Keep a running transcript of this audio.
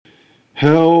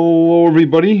Hello,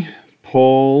 everybody.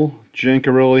 Paul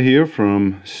Jancarella here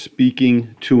from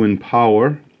Speaking to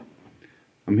Empower.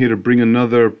 I'm here to bring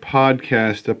another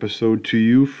podcast episode to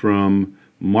you from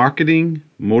Marketing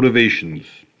Motivations.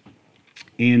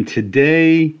 And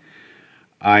today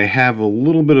I have a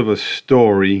little bit of a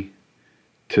story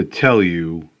to tell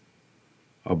you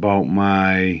about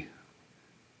my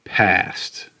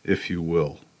past, if you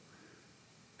will.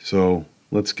 So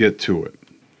let's get to it.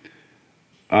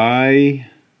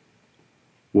 I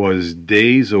was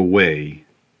days away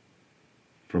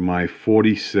from my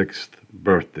 46th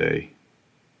birthday,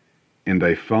 and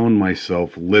I found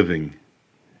myself living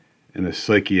in a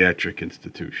psychiatric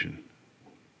institution.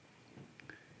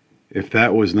 If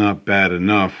that was not bad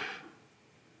enough,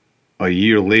 a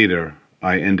year later,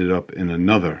 I ended up in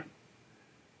another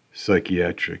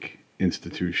psychiatric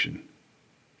institution.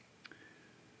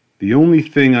 The only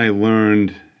thing I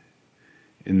learned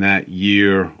in that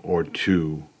year or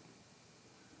two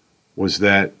was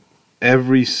that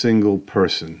every single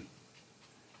person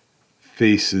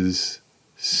faces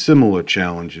similar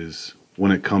challenges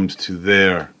when it comes to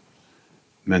their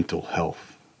mental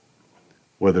health,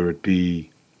 whether it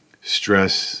be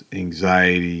stress,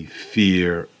 anxiety,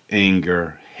 fear,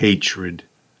 anger, hatred,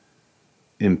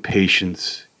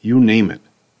 impatience, you name it.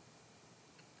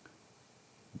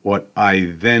 What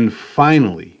I then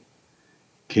finally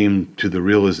came to the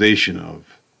realization of,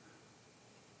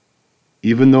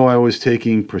 even though I was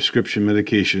taking prescription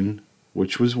medication,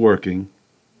 which was working,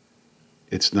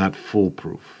 it's not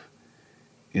foolproof.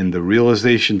 And the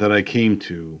realization that I came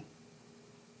to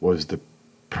was the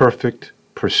perfect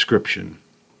prescription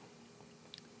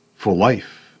for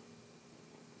life,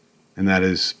 and that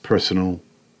is personal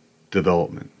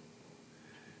development.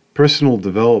 Personal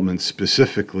development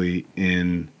specifically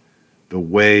in the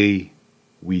way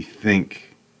we think.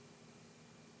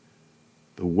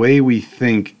 The way we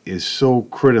think is so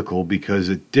critical because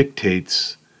it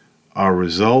dictates our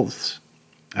results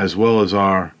as well as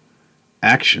our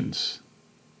actions.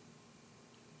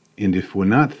 And if we're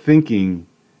not thinking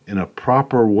in a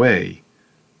proper way,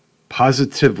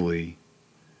 positively,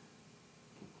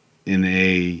 in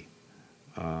a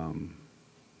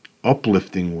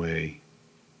uplifting way,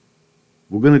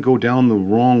 we're going to go down the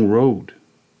wrong road.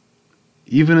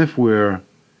 Even if we're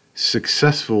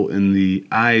successful in the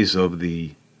eyes of the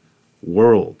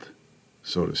world,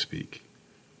 so to speak,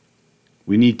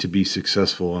 we need to be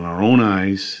successful in our own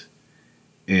eyes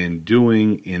in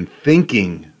doing and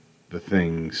thinking the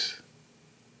things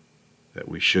that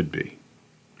we should be.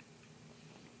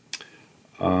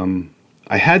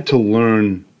 I had to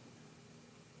learn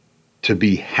to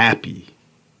be happy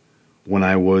when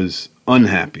I was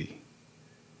unhappy.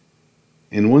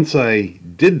 And once I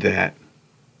did that,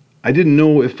 I didn't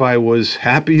know if I was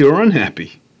happy or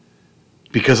unhappy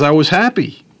because I was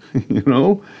happy, you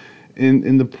know?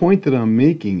 And the point that I'm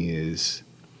making is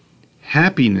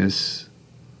happiness,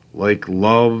 like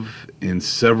love and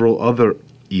several other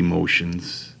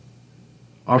emotions,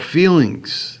 are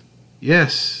feelings,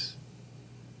 yes,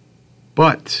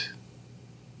 but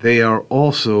they are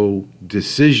also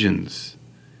decisions.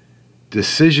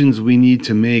 Decisions we need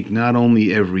to make not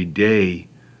only every day,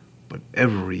 but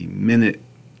every minute,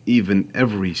 even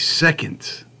every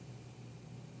second.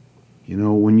 You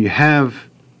know, when you have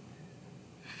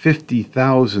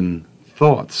 50,000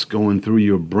 thoughts going through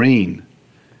your brain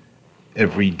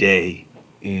every day,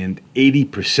 and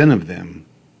 80% of them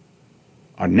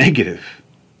are negative,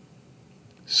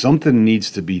 something needs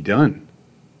to be done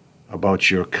about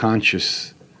your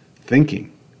conscious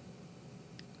thinking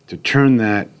to turn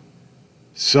that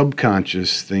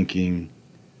subconscious thinking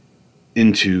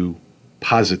into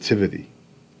positivity.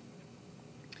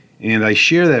 And I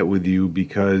share that with you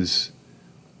because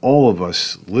all of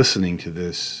us listening to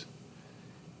this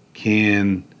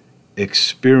can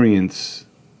experience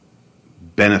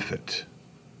benefit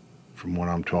from what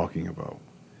I'm talking about.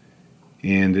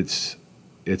 And it's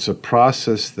a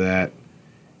process that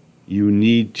you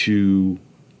need to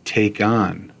take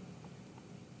on.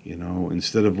 You know,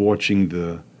 instead of watching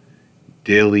the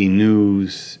daily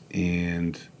news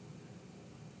and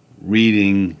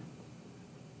reading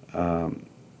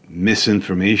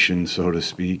misinformation, so to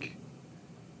speak,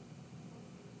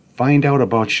 find out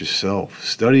about yourself,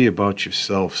 study about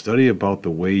yourself, study about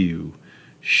the way you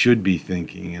should be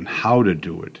thinking and how to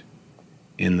do it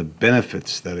and the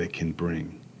benefits that it can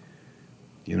bring.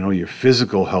 You know, your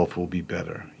physical health will be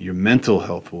better, your mental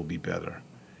health will be better,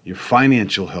 your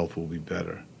financial health will be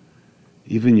better,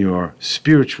 even your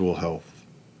spiritual health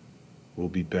will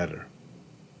be better.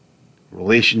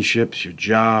 Relationships, your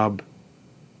job,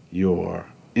 your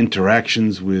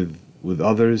interactions with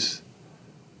others,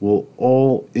 will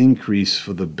all increase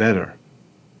for the better.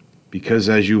 Because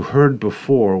as you heard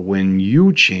before, when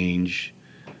you change,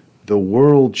 the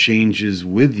world changes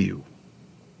with you.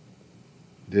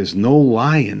 There's no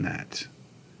lie in that.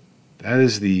 That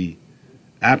is the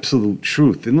absolute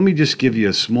truth. And let me just give you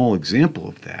a small example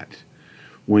of that.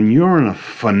 When you're in a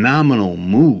phenomenal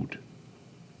mood,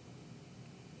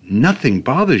 nothing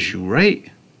bothers you, right?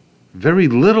 Very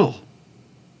little.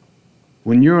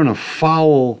 When you're in a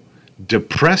foul,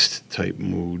 depressed type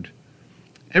mood,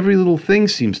 every little thing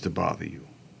seems to bother you.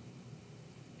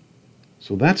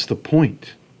 So that's the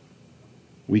point.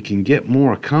 We can get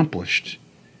more accomplished,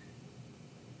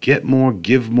 get more,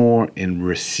 give more, and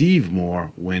receive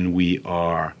more when we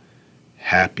are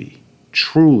happy,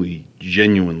 truly,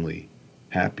 genuinely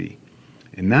happy.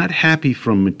 And not happy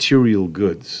from material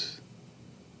goods,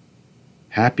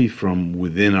 happy from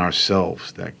within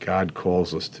ourselves that God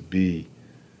calls us to be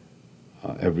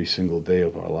every single day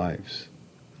of our lives.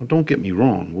 Now, don't get me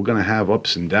wrong, we're going to have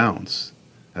ups and downs.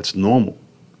 That's normal.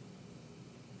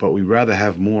 But we'd rather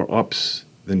have more ups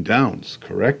than downs,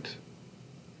 correct?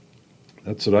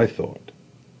 That's what I thought.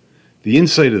 The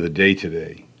insight of the day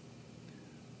today: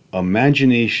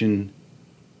 imagination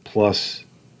plus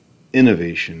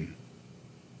innovation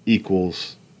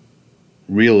equals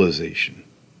realization.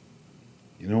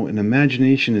 You know, and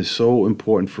imagination is so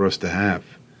important for us to have.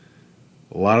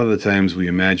 A lot of the times we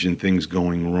imagine things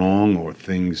going wrong or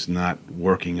things not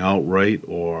working out right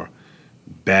or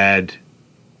bad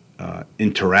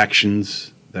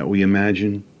interactions that we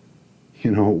imagine.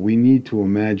 You know, we need to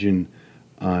imagine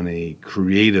on a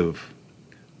creative,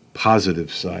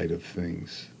 positive side of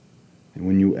things. And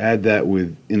when you add that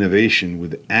with innovation,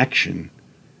 with action,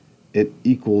 it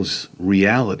equals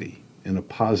reality in a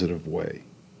positive way.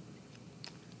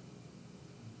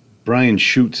 Brian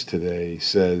Schutz today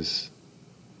says,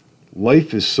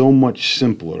 life is so much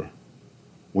simpler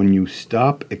when you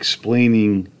stop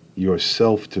explaining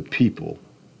yourself to people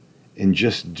and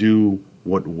just do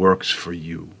what works for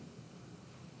you.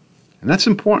 And that's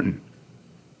important.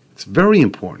 It's very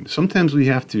important. Sometimes we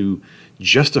have to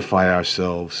justify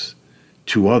ourselves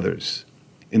to others.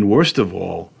 And worst of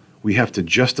all, we have to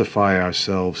justify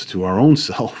ourselves to our own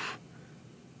self.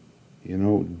 You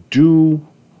know, do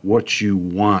what you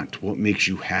want, what makes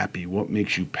you happy, what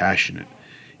makes you passionate.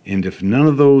 And if none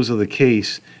of those are the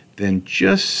case, then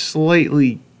just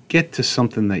slightly get to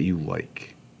something that you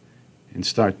like and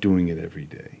start doing it every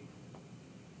day.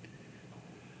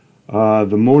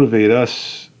 The Motivate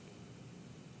Us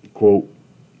quote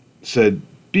said,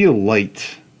 be a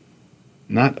light,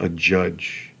 not a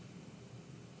judge.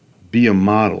 Be a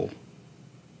model,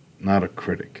 not a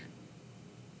critic.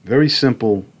 Very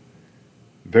simple,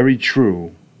 very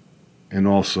true, and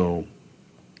also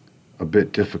a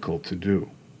bit difficult to do.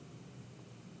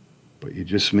 But you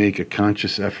just make a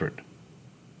conscious effort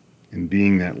in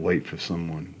being that light for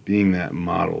someone, being that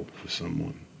model for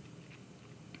someone.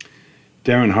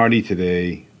 Darren Hardy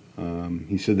today,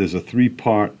 he said there's a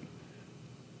 3-part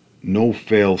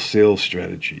no-fail sales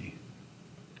strategy.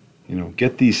 You know,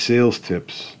 get these sales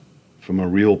tips from a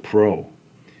real pro.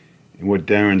 And what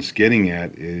Darren's getting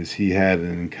at is he had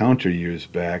an encounter years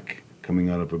back coming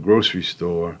out of a grocery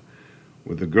store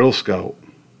with a Girl Scout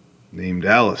named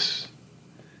Alice.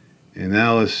 And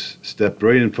Alice stepped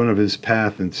right in front of his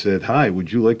path and said, hi,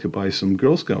 would you like to buy some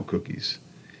Girl Scout cookies?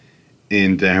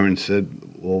 And Darren said,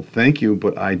 well, thank you,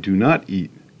 but I do not eat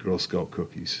Girl Scout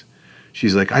cookies.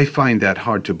 She's like, I find that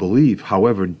hard to believe.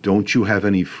 However, don't you have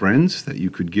any friends that you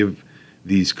could give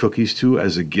these cookies to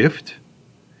as a gift?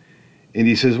 And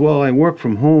he says, well, I work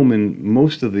from home, and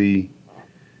most of the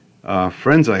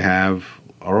friends I have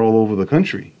are all over the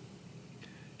country.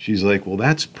 She's like, well,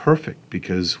 that's perfect,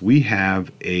 because we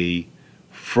have a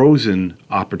frozen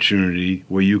opportunity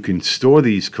where you can store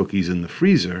these cookies in the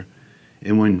freezer,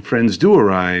 and when friends do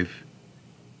arrive,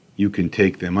 you can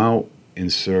take them out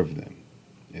and serve them.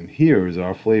 And here is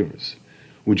our flavors.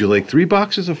 Would you like 3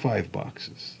 boxes or 5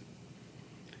 boxes?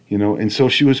 You know, and so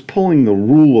she was pulling the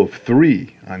rule of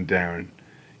 3 on Darren.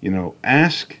 You know,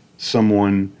 ask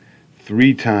someone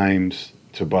 3 times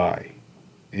to buy.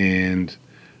 And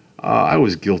I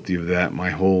was guilty of that my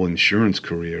whole insurance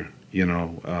career,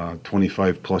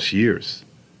 25 plus years.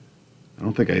 I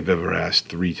don't think I've ever asked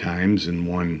 3 times in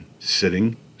one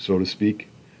sitting, so to speak,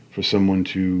 for someone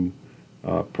to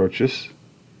purchase.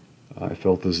 I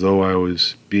felt as though I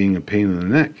was being a pain in the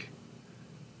neck,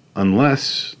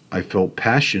 unless I felt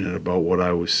passionate about what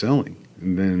I was selling.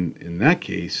 And then in that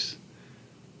case,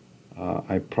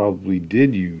 I probably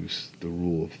did use the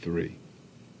rule of 3.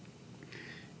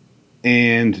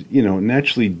 And,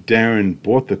 naturally Darren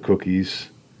bought the cookies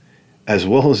as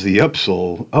well as the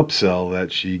upsell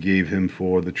that she gave him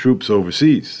for the troops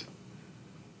overseas.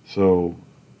 So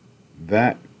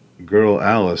that girl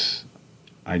Alice,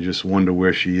 I just wonder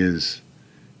where she is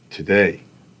today,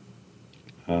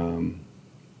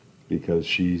 because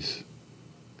she's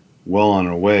well on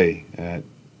her way at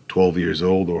 12 years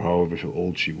old or however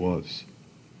old she was.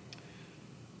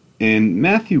 And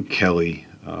Matthew Kelly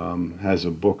has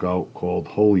a book out called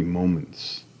Holy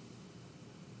Moments.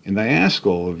 And I ask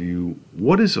all of you,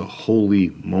 what is a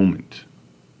holy moment?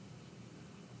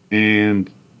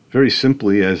 And very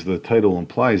simply, as the title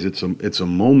implies, it's a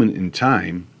moment in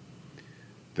time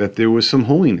that there was some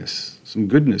holiness, some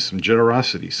goodness, some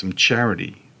generosity, some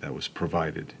charity that was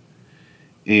provided.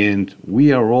 And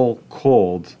we are all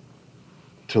called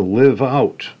to live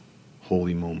out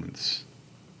holy moments.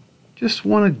 Just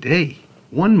one a day,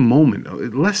 one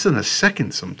moment, less than a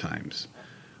second sometimes.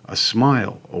 A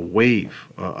smile, a wave,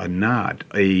 a nod,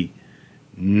 a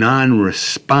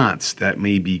non-response that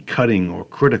may be cutting or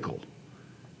critical.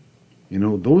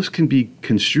 Those can be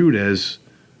construed as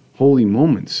holy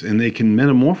moments, and they can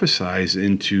metamorphosize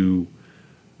into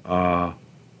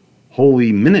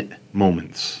holy minute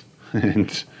moments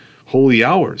and holy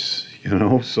hours,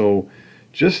 So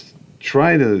just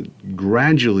try to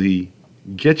gradually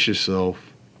get yourself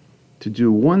to do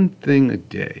one thing a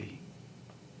day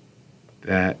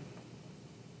that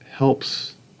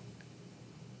helps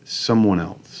someone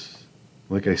else.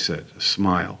 Like I said, a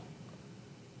smile,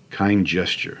 kind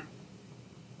gesture,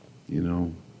 a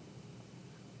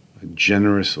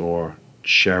generous or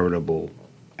charitable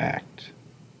act.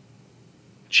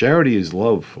 Charity is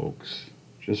love, folks.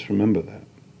 Just remember that.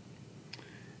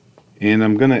 And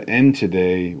I'm going to end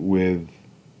today with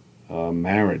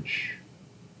marriage.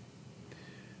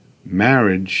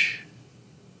 Marriage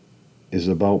is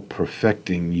about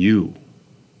perfecting you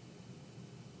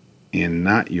and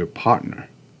not your partner,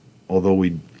 although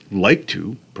we'd like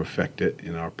to perfect it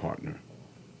in our partner.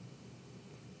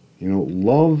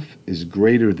 Love is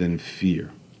greater than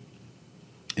fear.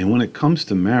 And when it comes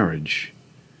to marriage,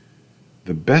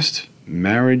 the best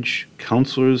marriage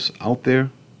counselors out there,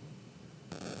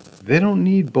 they don't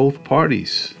need both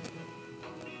parties.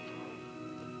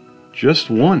 Just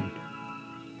one.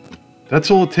 That's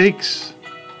all it takes,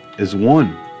 is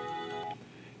one.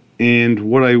 And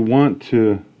what I want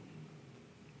to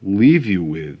leave you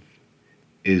with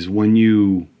is when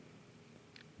you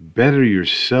better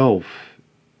yourself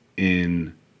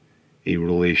in a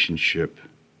relationship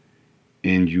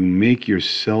and you make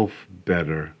yourself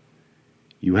better,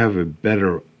 you have a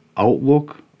better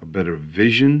outlook, a better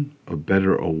vision, a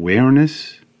better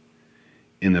awareness,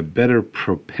 and a better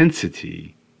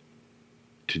propensity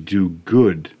to do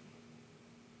good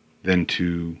than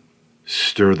to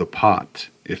stir the pot,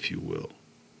 if you will.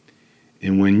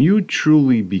 And when you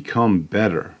truly become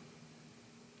better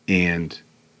and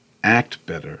act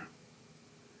better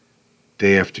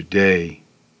day after day,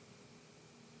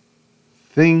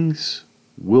 things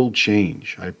will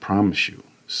change, I promise you.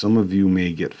 Some of you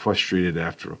may get frustrated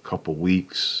after a couple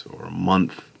weeks or a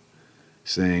month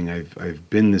saying, I've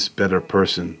been this better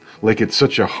person. Like it's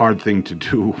such a hard thing to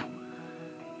do.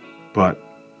 But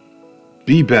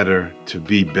be better to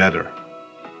be better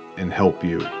and help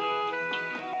you.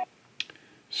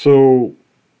 So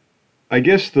I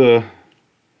guess the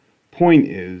point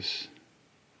is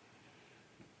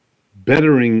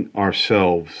bettering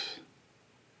ourselves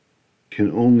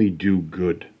can only do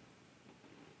good.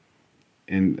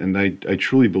 And I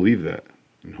truly believe that.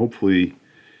 And hopefully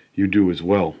you do as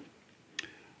well.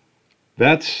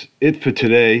 That's it for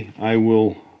today. I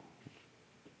will,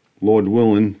 Lord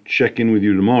willing, check in with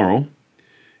you tomorrow.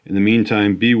 In the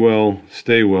meantime, be well,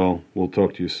 stay well. We'll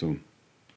talk to you soon.